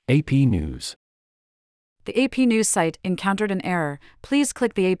AP News. The AP News site encountered an error. Please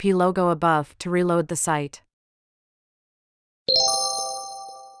click the AP logo above to reload the site.